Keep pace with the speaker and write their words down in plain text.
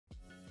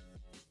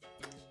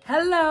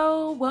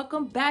Hello,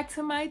 welcome back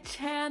to my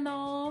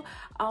channel.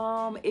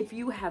 If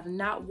you have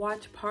not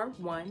watched part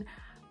one,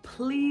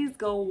 please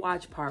go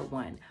watch part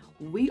one.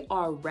 We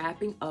are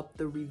wrapping up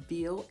the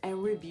reveal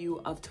and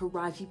review of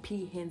Taraji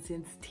P.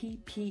 Henson's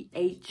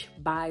TPH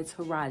by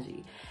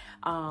Taraji.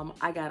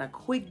 I got a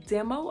quick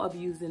demo of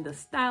using the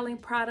styling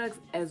products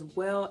as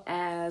well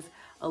as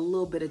a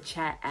little bit of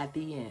chat at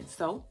the end.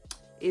 So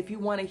if you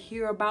want to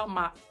hear about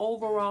my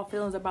overall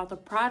feelings about the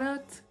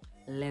product,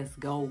 let's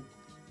go.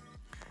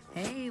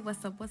 Hey,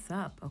 what's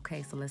up?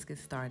 Okay, so let's get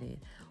started.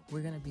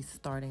 We're gonna be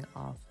starting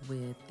off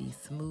with the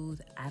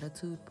Smooth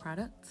Attitude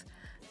product.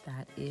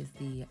 That is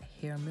the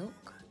hair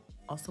milk.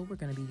 Also, we're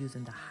gonna be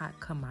using the Hot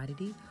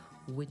Commodity,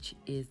 which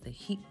is the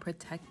heat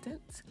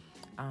protectant.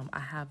 I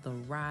have the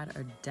Ride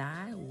or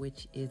Die,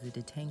 which is a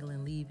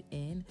detangling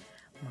leave-in.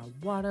 My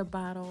water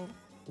bottle,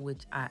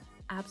 which I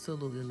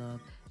absolutely love.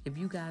 If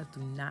you guys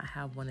do not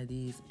have one of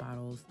these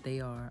bottles,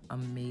 they are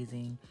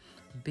amazing.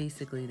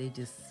 Basically, they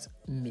just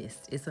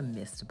mist. It's a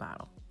mist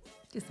bottle.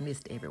 Just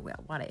mist everywhere,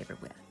 water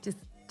everywhere. Just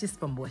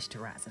for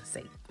moisturizing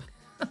sake.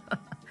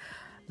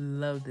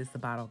 Love this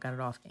bottle. Got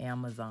it off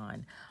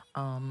Amazon.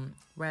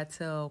 Rat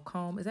tail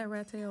comb. Is that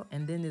rat tail?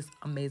 And then this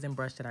amazing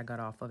brush that I got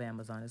off of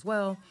Amazon as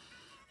well.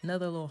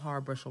 Another little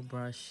hard bristle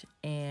brush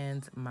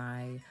and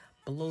my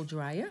blow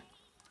dryer.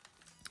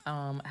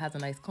 Has a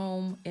nice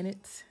comb in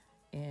it.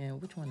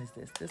 And which one is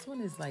this? This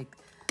one is like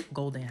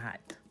golden hot.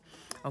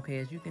 Okay,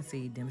 as you can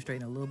see,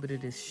 demonstrating a little bit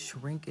of this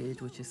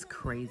shrinkage, which is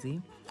crazy.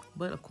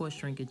 But of course,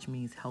 shrinkage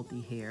means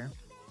healthy hair.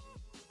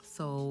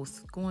 So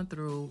going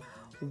through,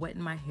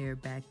 wetting my hair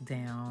back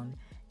down,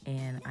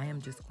 and I am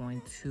just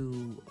going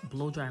to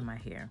blow dry my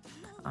hair.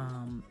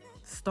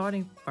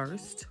 Starting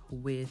first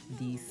with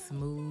the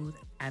Smooth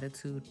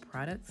Attitude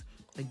products.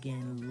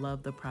 Again,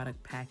 love the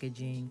product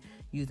packaging,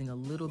 using a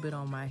little bit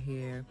on my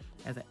hair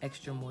as an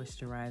extra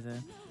moisturizer.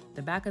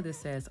 The back of this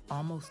says,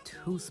 almost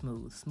too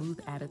smooth. Smooth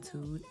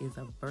Attitude is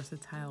a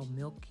versatile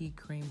milky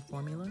cream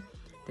formula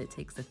that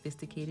takes a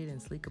sophisticated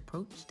and sleek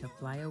approach to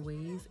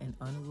flyaways and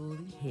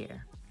unruly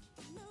hair.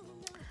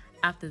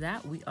 After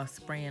that, we are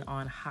spraying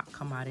on Hot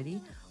Commodity,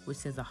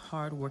 which is a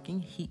hard-working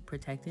heat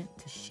protectant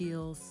to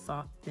shield,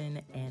 soften,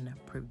 and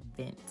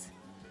prevent.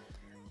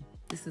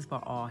 This is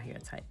for all hair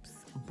types.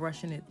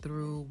 Brushing it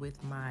through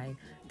with my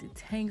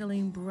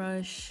detangling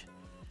brush.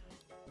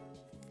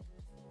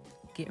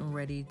 Getting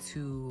ready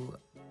to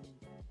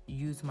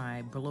use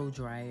my blow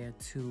dryer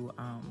to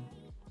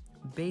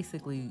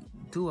basically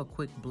do a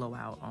quick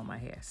blowout on my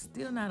hair.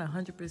 Still not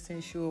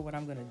 100% sure what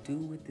I'm gonna do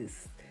with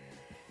this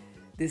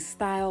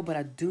style, but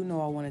I do know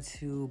I wanted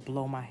to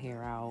blow my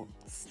hair out,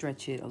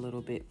 stretch it a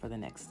little bit for the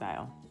next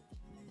style.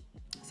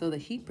 So the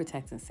heat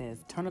protectant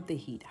says, turn up the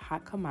heat.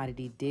 Hot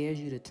Commodity dares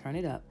you to turn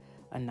it up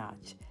a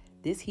notch.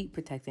 This heat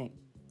protectant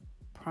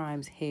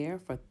primes hair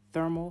for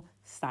thermal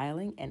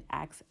styling and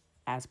acts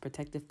as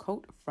protective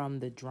coat from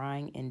the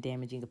drying and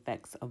damaging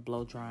effects of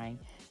blow drying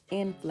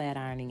and flat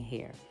ironing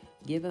hair.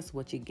 Give us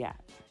what you got.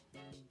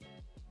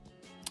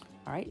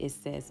 All right, it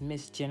says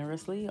mist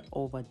generously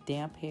over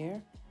damp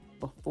hair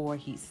before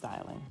heat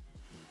styling.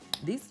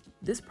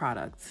 This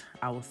product,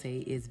 I will say,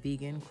 is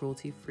vegan,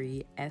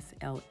 cruelty-free,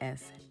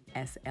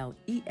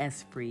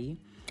 SLES-free,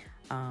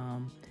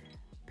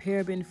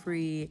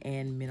 paraben-free,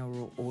 and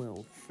mineral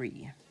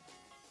oil-free.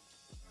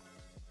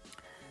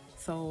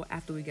 So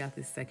after we got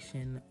this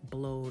section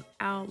blowed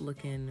out,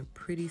 looking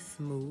pretty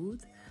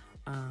smooth,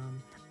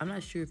 I'm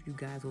not sure if you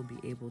guys will be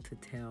able to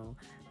tell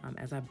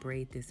as I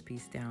braid this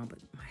piece down, but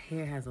my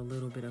hair has a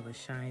little bit of a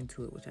shine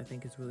to it, which I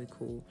think is really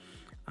cool.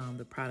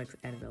 The products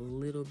added a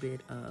little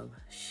bit of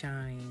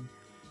shine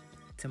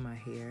to my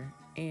hair,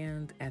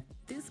 and at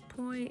this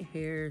point,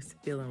 hair's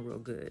feeling real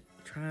good.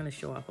 Trying to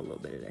show off a little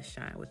bit of that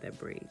shine with that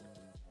braid.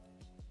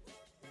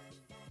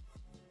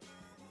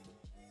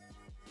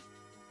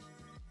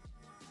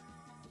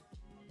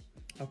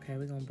 Okay,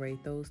 we're gonna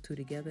braid those two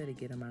together to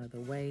get them out of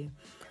the way.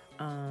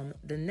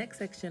 The next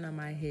section of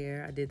my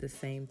hair, I did the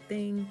same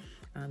thing,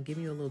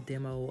 giving you a little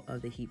demo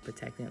of the heat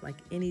protectant. Like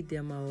any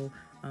demo,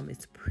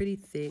 it's pretty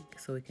thick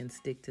so it can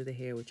stick to the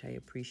hair, which I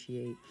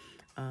appreciate.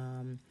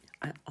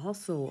 I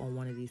also, on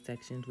one of these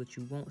sections, which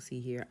you won't see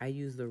here, I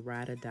use the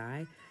Ride or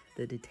Die,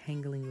 the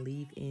detangling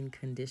leave-in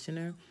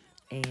conditioner.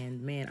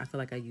 And man, I feel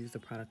like I used the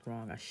product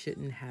wrong. I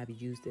shouldn't have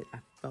used it. I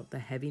felt the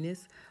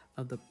heaviness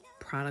of the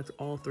products,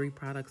 all three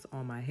products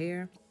on my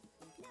hair.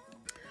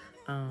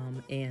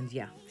 And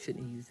yeah,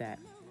 shouldn't use that.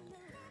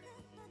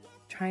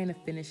 Trying to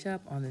finish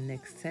up on the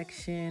next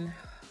section.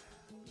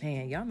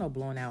 Man, y'all know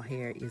blowing out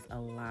hair is a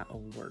lot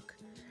of work.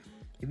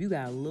 If you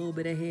got a little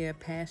bit of hair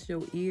past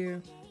your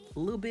ear, a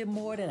little bit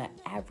more than an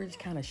average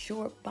kind of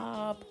short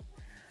bob,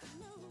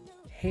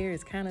 hair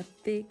is kind of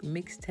thick,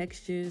 mixed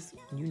textures,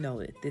 you know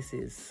it. This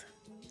is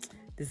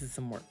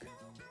some work.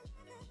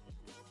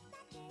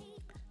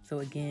 So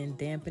again,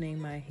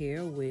 dampening my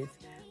hair with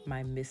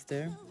my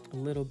mister, a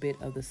little bit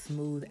of the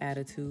Smooth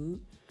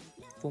Attitude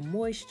for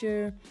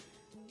moisture,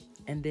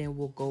 and then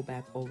we'll go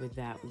back over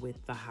that with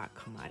the Hot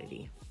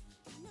Commodity.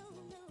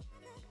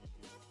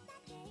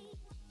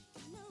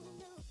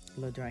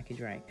 A little drinky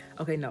drink.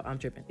 Okay, no, I'm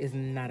tripping. It's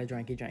not a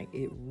drinky drink.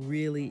 It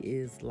really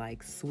is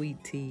like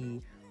sweet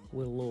tea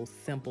with a little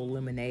simple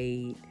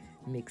lemonade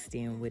mixed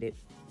in with it.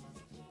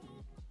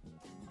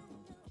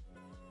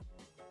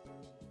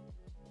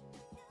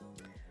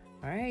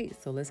 All right,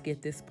 so let's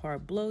get this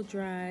part blow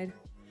dried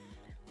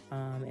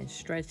and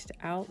stretched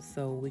out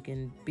so we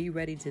can be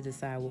ready to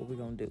decide what we're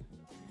gonna do.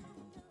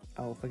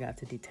 Oh, forgot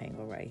to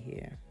detangle right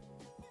here.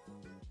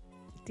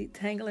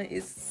 Detangling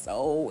is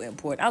so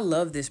important. I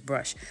love this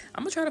brush.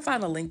 I'm gonna try to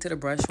find a link to the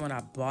brush when I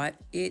bought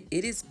it.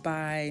 It is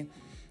by,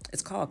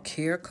 it's called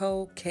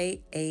Careco,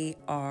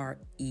 Kareco.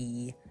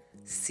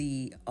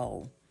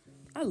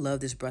 I love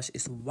this brush.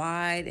 It's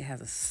wide, it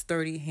has a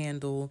sturdy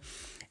handle,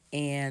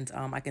 and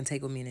I can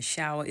take with me in the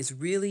shower. It's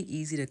really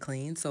easy to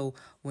clean. So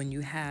when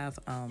you have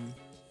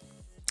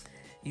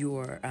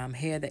your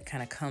hair that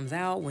kind of comes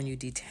out when you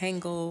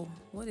detangle,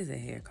 what is that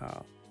hair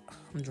called?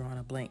 I'm drawing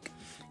a blank.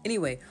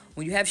 Anyway,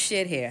 when you have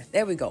shed hair,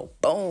 there we go,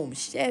 boom,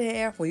 shed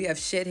hair. When you have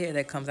shed hair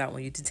that comes out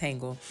when you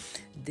detangle,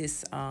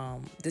 this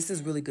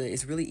is really good.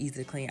 It's really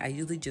easy to clean. I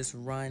usually just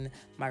run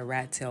my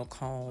rat tail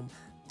comb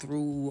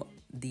through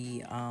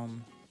the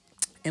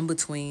in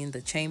between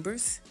the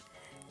chambers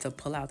to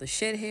pull out the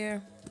shed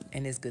hair,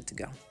 and it's good to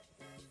go.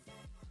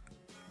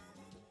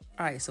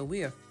 All right, so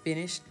we are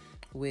finished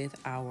with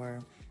our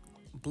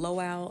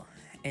blowout,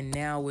 and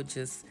now we're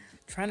just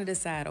trying to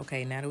decide,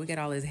 okay, now that we get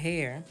all this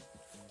hair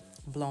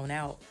blown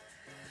out,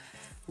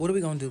 what are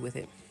we gonna do with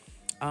it?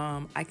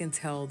 I can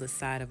tell the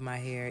side of my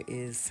hair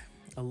is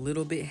a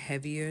little bit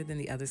heavier than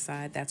the other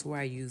side. That's where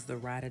I use the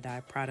Ride or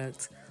Die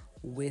product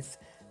with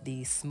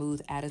the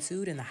Smooth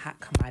Attitude and the Hot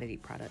Commodity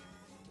product.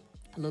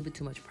 A little bit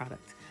too much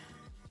product.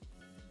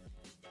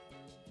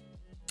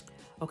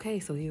 Okay,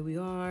 so here we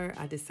are.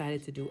 I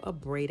decided to do a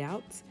braid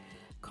out,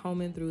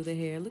 combing through the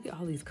hair. Look at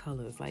all these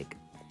colors. Like,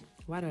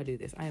 why do I do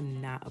this? I am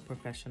not a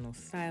professional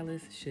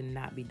stylist. Should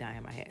not be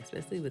dyeing my hair,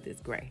 especially with this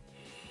gray.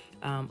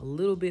 A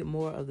little bit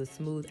more of the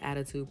Smooth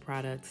Attitude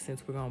product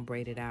since we're gonna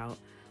braid it out.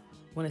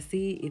 Want to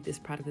see if this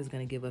product is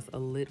gonna give us a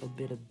little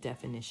bit of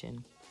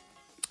definition.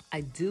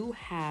 I do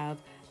have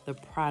the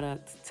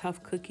product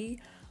Tough Cookie,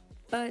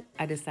 but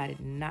I decided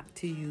not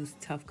to use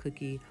Tough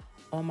Cookie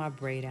on my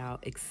braid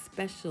out,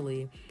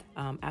 especially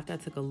after I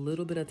took a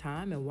little bit of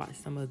time and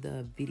watched some of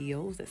the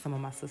videos that some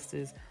of my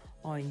sisters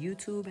on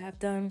YouTube have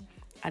done.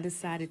 I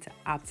decided to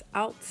opt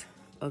out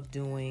of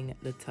doing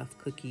the Tough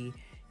Cookie,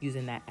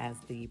 using that as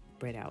the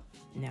braid out.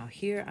 Now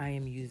here I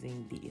am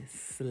using the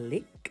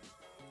Slick,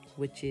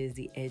 which is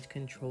the edge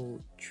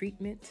control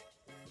treatment.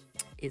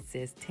 It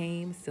says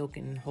Tame,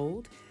 Silken, and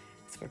Hold.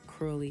 It's for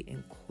curly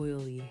and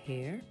coily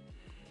hair.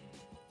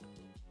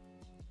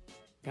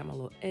 Got my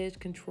little edge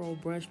control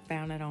brush,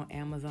 found that on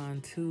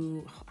Amazon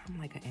too. Oh, I'm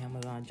like an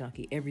Amazon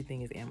junkie.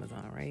 Everything is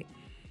Amazon, right?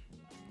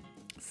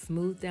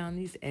 Smooth down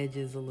these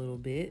edges a little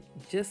bit,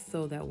 just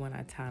so that when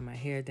I tie my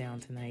hair down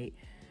tonight,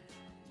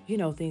 you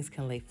know, things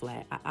can lay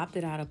flat. I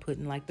opted out of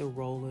putting like the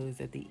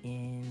rollers at the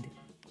end.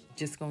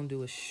 Just gonna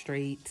do a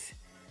straight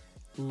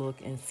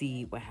look and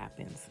see what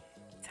happens.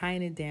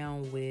 Tying it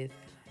down with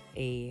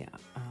a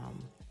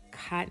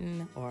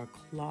cotton or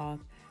cloth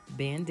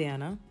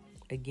bandana.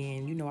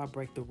 Again, you know I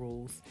break the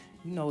rules.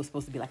 You know it's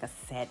supposed to be like a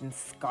satin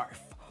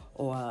scarf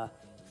or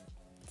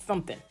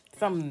something.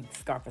 Some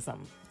scarf or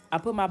something. I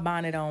put my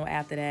bonnet on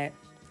after that.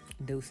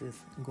 Deuces,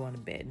 I'm going to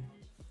bed.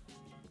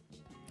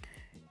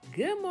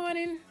 Good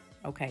morning.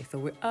 Okay, so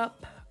we're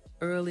up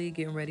early,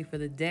 getting ready for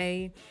the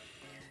day.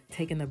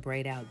 Taking the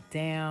braid out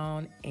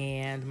down,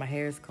 and my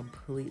hair is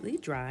completely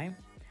dry.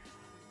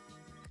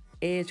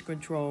 Edge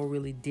control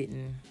really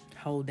didn't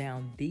hold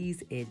down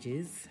these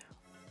edges.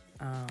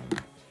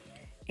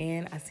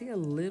 And I see a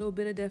little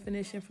bit of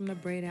definition from the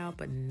braid out,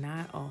 but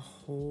not a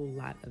whole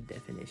lot of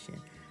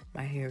definition.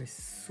 My hair is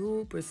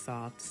super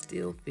soft,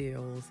 still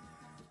feels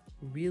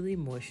really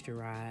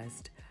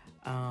moisturized.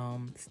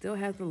 Still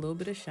has a little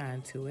bit of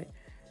shine to it.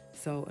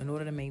 So in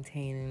order to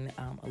maintain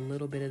a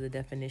little bit of the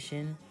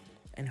definition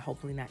and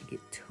hopefully not get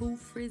too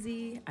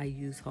frizzy, I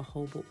use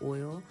jojoba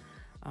oil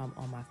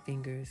on my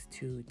fingers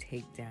to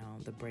take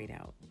down the braid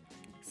out.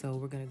 So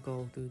we're gonna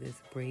go through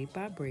this braid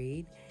by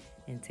braid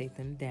and take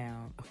them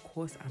down. Of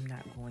course, I'm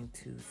not going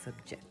to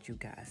subject you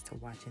guys to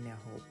watching that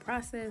whole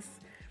process.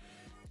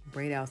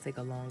 Braid outs take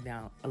a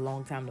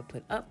long time to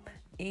put up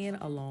and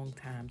a long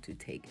time to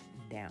take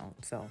down.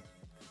 So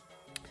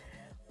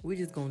we're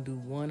just gonna do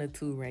one or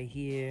two right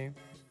here,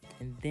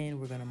 and then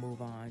we're gonna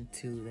move on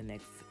to the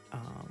next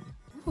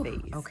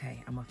phase.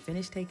 Okay, I'm gonna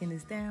finish taking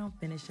this down,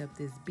 finish up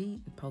this beat,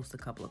 and post a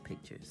couple of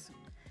pictures.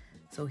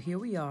 So here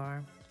we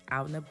are,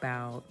 out and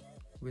about,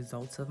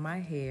 results of my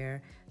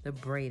hair, the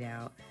braid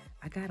out.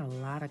 I got a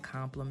lot of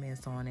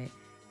compliments on it.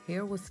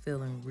 Hair was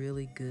feeling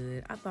really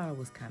good. I thought it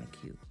was kind of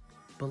cute,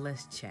 but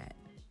let's chat.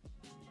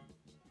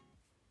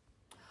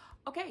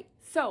 Okay,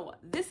 so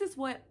this is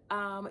what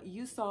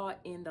you saw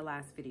in the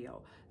last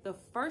video. The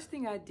first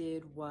thing I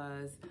did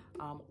was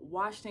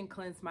washed and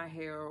cleansed my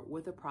hair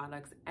with the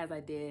products as I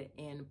did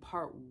in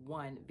part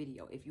 1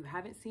 video. If you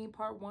haven't seen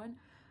part 1,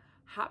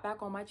 hop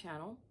back on my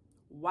channel,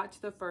 watch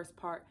the first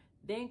part,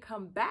 then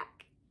come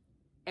back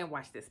and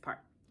watch this part.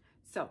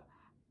 So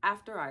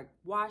after I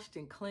washed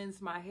and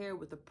cleansed my hair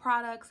with the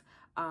products,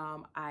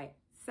 I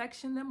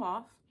sectioned them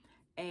off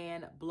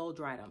and blow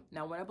dried them.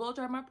 Now, when I blow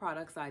dried my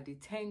products, I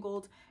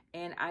detangled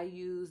and I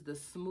used the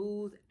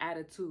Smooth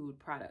Attitude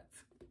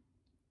product.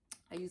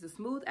 I used the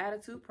Smooth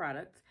Attitude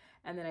product,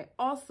 and then I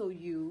also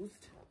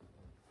used,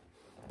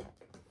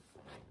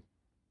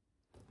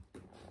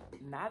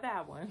 not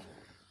that one,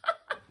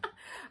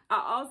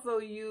 I also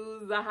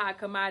use the High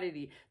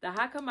Commodity. The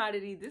High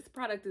Commodity, this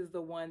product is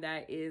the one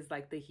that is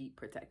like the heat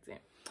protectant.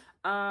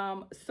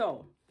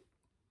 So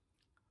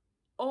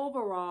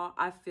overall,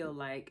 I feel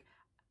like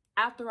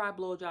after I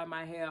blow dry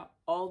my hair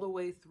all the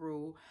way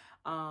through,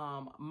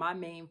 my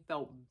mane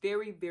felt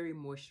very, very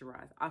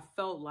moisturized. I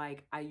felt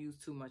like I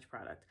used too much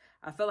product.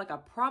 I felt like I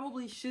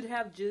probably should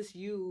have just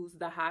used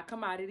the High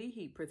Commodity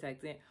heat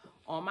protectant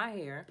on my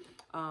hair,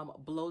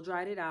 blow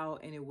dried it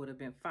out, and it would have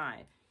been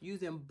fine.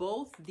 Using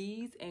both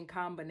these in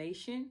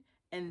combination,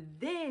 and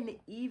then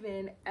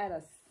even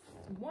at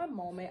one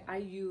moment I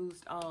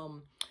used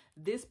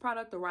this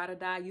product, the Ride or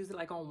Die. I used it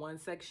like on one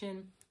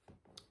section.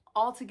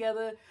 All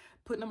together,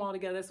 putting them all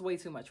together, it's way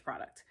too much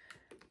product.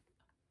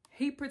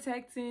 Heat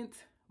protectant,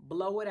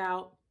 blow it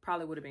out,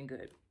 probably would have been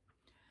good.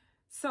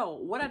 So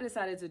what I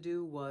decided to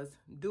do was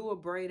do a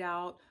braid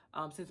out,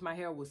 since my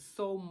hair was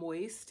so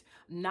moist,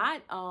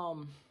 not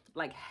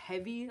like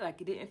heavy,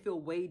 like it didn't feel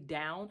weighed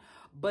down,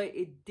 but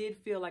it did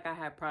feel like I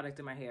had product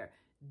in my hair.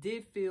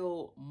 Did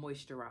feel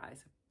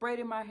moisturized.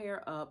 Braided my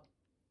hair up,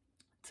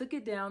 took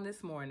it down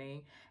this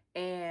morning,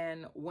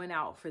 and went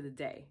out for the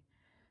day.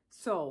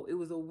 So it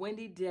was a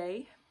windy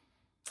day,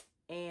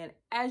 and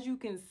as you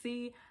can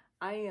see,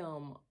 I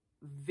am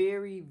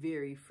very,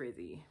 very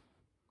frizzy.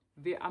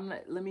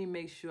 Let me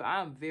make sure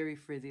I'm very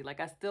frizzy. Like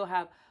I still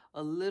have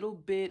a little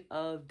bit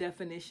of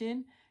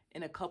definition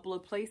in a couple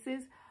of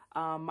places.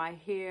 My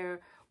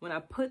hair, when I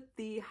put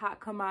the Hot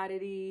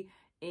Commodity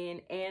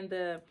in and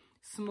the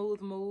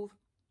Smooth Move,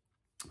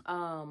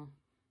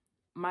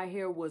 my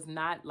hair was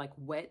not like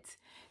wet.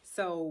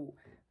 So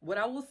what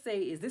I will say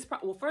is this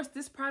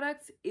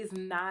product is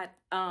not,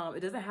 it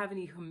doesn't have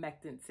any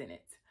humectants in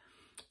it,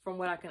 from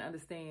what I can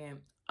understand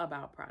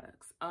about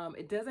products.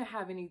 It doesn't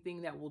have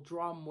anything that will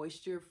draw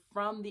moisture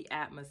from the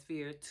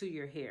atmosphere to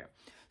your hair.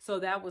 So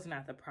that was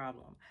not the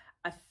problem.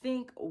 I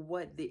think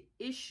what the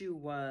issue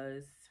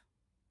was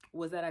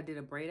that I did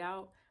a braid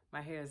out.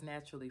 My hair is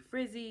naturally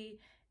frizzy,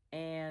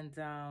 and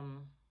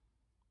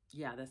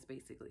yeah, that's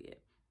basically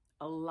it.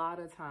 A lot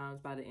of times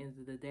by the end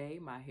of the day,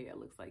 my hair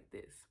looks like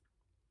this.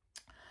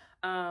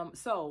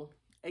 So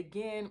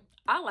again,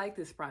 I like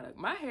this product.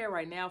 My hair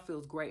right now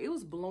feels great. It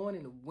was blowing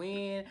in the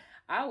wind.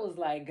 I was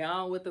like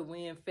gone with the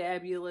wind,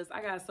 fabulous.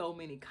 I got so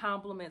many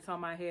compliments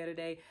on my hair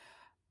today.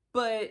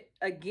 But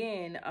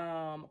again,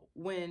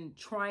 when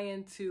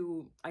trying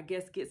to, I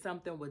guess, get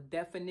something with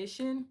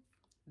definition,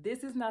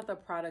 this is not the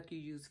product you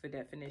use for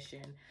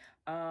definition.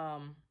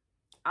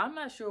 I'm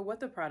not sure what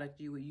the product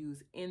you would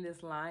use in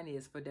this line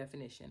is for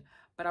definition,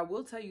 but I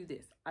will tell you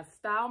this. I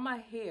styled my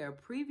hair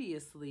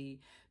previously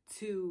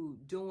to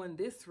doing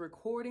this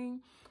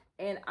recording,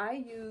 and I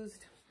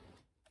used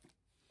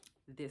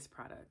this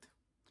product.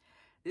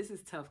 This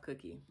is Tough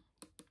Cookie.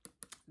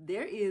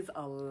 There is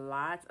a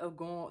lot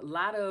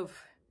of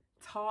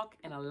talk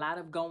and a lot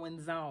of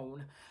goings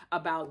on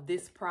about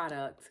this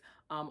product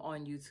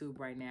on YouTube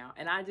right now.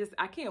 And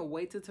I can't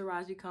wait till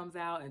Taraji comes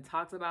out and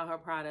talks about her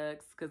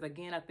products, because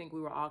again, I think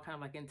we were all kind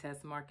of like in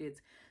test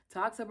markets,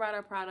 talks about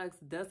our products,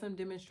 does some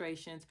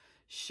demonstrations,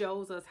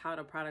 shows us how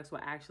the products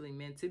were actually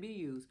meant to be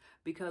used.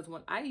 Because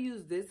when I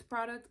used this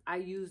product, I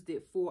used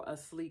it for a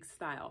sleek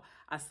style.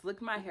 I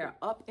slicked my hair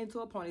up into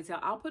a ponytail.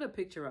 I'll put a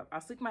picture up. I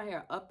slicked my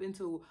hair up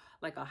into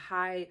like a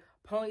high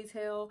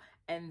ponytail,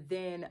 and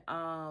then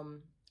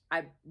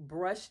I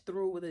brushed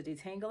through with a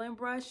detangling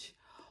brush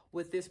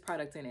with this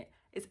product in it.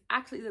 It's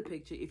actually the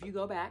picture. If you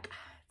go back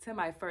to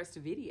my first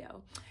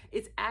video,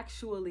 it's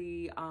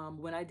actually,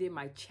 when I did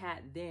my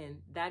chat then,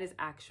 that is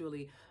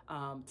actually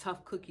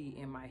Tough Cookie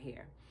in my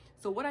hair.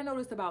 So what I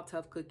noticed about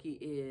Tough Cookie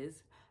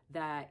is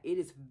that it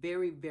is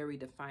very, very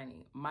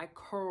defining. My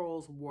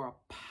curls were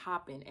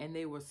popping and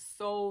they were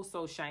so,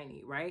 so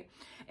shiny, right?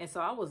 And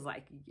so I was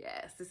like,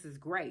 yes, this is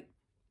great.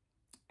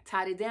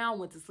 Tied it down,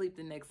 went to sleep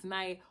the next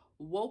night,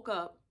 woke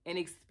up and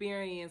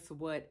experienced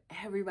what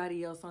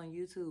everybody else on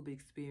YouTube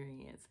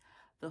experienced,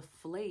 the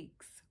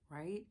flakes,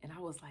 right? And I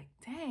was like,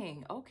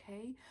 dang,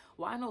 okay.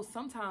 Well, I know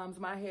sometimes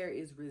my hair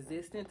is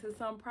resistant to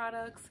some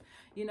products,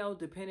 you know,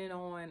 depending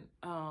on,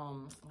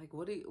 like,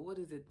 what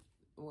is it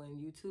when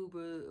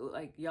YouTuber,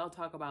 like, y'all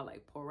talk about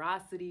like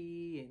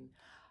porosity, and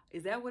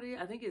is that what it is?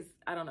 I think it's,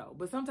 I don't know.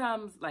 But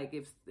sometimes, like,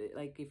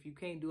 if you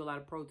can't do a lot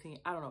of protein,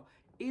 I don't know.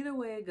 Either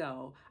way it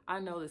go, I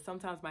know that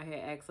sometimes my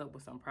hair acts up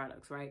with some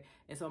products, right?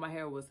 And so my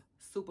hair was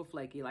super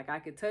flaky. Like I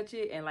could touch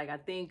it, and like I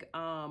think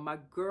my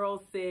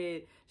girl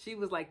said she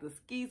was like the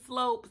ski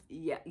slopes.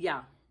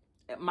 Yeah.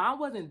 Mine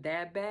wasn't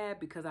that bad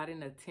because I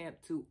didn't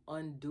attempt to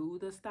undo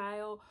the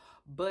style,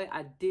 but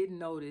I did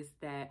notice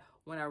that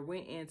when I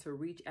went in to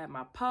reach at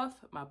my puff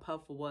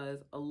was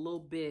a little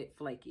bit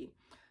flaky.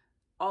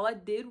 All I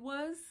did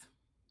was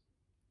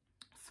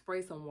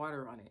spray some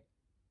water on it,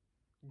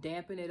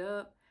 dampen it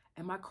up,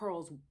 and my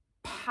curls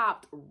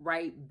popped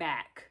right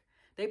back.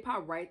 They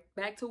popped right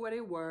back to where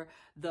they were.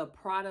 The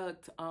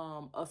product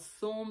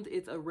assumed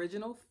its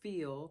original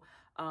feel.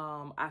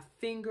 I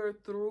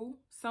fingered through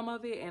some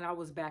of it and I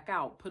was back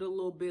out. Put a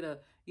little bit of,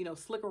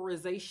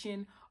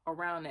 slickerization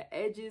around the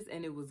edges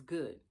and it was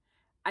good.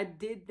 I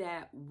did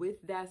that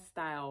with that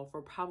style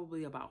for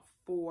probably about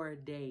 4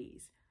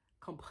 days.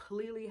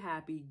 Completely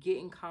happy,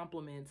 getting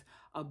compliments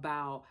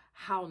about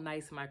how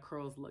nice my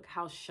curls look,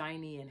 how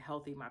shiny and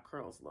healthy my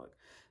curls look.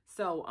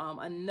 So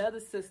another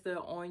sister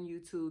on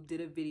YouTube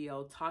did a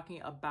video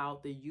talking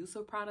about the use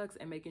of products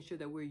and making sure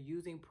that we're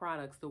using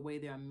products the way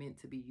they are meant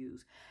to be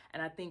used.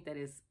 And I think that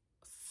is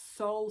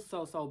so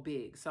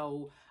big.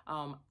 So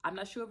I'm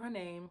not sure of her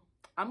name.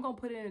 I'm going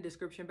to put it in the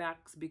description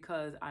box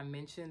because I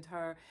mentioned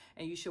her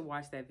and you should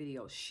watch that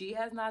video. She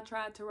has not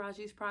tried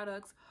Taraji's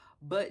products,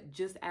 but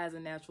just as a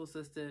natural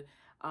sister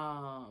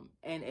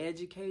and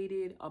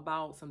educated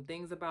about some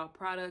things about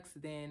products,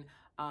 then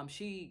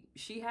she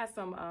has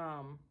some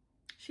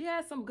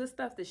good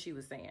stuff that she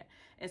was saying.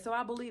 And so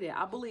I believe it.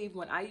 I believe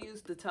when I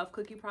used the Tough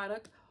Cookie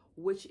product,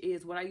 which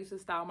is what I used to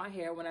style my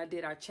hair when I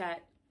did our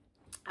chat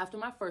after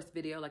my first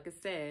video, like I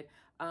said,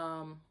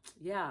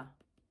 yeah,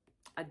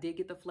 I did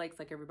get the flakes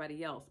like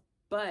everybody else,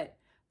 but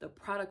the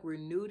product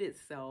renewed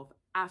itself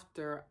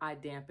after I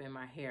dampened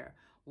my hair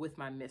with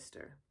my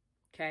mister.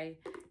 Okay.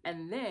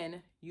 And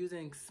then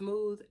using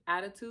Smooth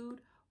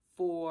Attitude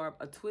for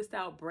a twist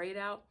out, braid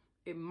out,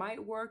 it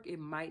might work, it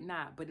might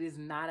not, but it is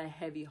not a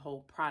heavy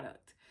hold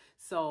product.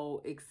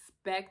 So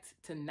expect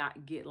to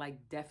not get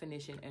like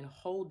definition and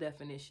whole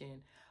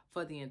definition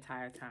for the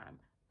entire time.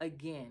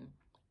 Again,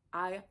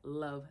 I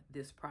love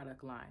this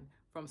product line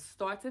from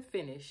start to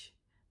finish.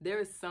 There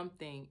is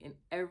something in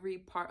every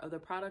part of the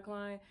product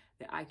line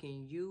that I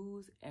can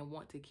use and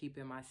want to keep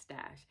in my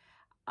stash.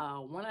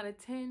 1 out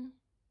of 10,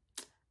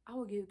 I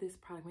will give this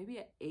product maybe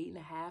an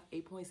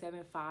 8.5,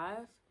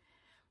 8.75.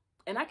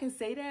 And I can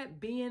say that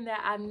being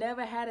that I've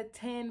never had a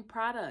 10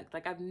 product.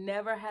 Like I've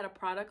never had a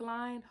product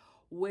line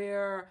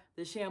where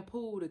the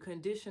shampoo, the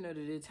conditioner, the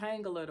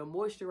detangler, the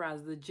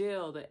moisturizer, the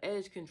gel, the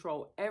edge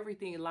control,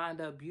 everything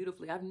lined up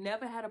beautifully. I've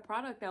never had a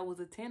product that was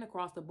a 10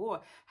 across the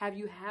board. Have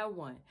you had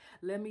one?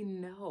 Let me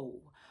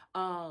know.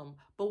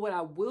 But what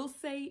I will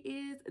say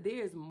is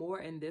there's more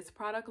in this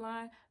product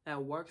line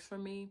that works for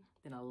me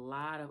than a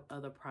lot of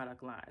other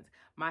product lines.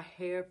 My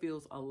hair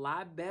feels a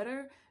lot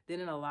better than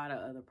in a lot of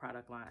other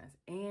product lines.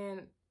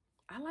 And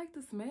I like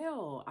the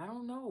smell. I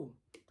don't know.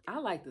 I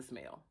like the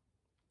smell.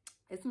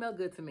 It smells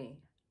good to me.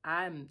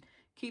 I'm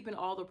keeping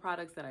all the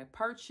products that I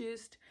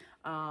purchased.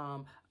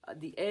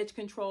 The edge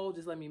control,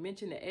 just let me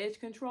mention the edge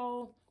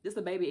control. This is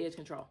a baby edge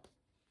control.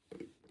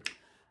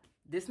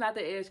 This is not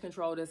the edge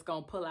control that's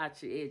going to pull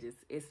out your edges.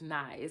 It's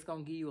not. It's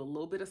going to give you a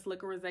little bit of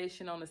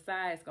slickerization on the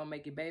side. It's going to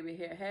make your baby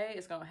hair,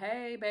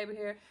 hey, baby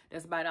hair.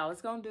 That's about all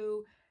it's going to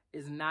do.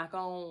 It's not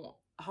going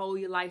to hold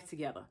your life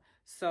together.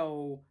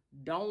 So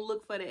don't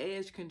look for the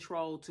edge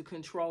control to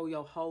control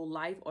your whole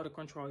life or to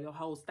control your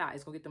whole style.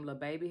 It's going to get them little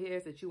baby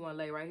hairs that you want to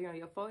lay right here on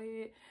your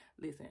forehead.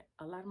 Listen,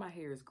 a lot of my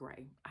hair is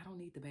gray. I don't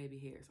need the baby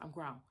hairs. I'm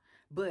grown.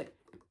 But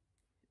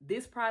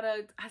this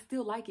product, I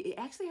still like it. It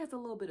actually has a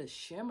little bit of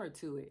shimmer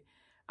to it.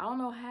 I don't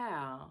know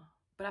how,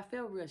 but I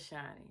feel real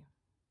shiny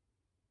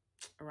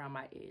around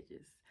my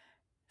edges.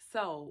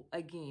 So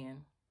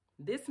again,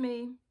 this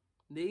me.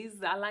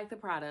 These, I like the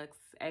products,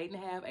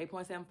 8.5,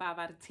 8.75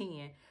 out of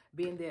 10,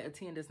 being that a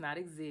 10 does not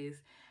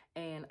exist.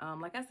 And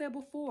like I said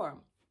before,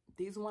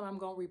 these one I'm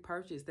going to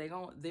repurchase.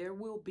 There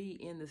will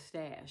be in the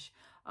stash.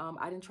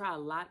 I didn't try a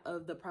lot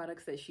of the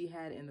products that she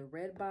had in the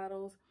red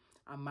bottles.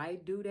 I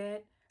might do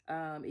that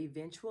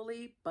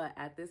eventually, but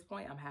at this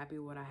point, I'm happy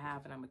with what I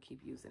have and I'm going to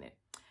keep using it.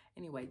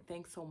 Anyway,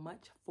 thanks so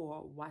much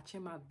for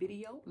watching my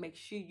video. Make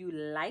sure you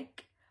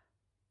like,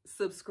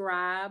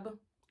 subscribe,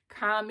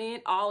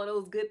 comment, all of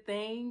those good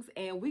things.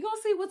 And we're going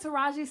to see what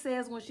Taraji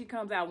says when she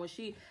comes out, when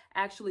she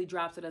actually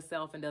drops it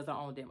herself and does her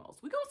own demos.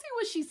 We're going to see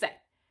what she say.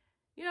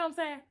 You know what I'm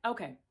saying?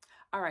 Okay.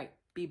 All right.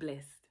 Be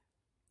blessed.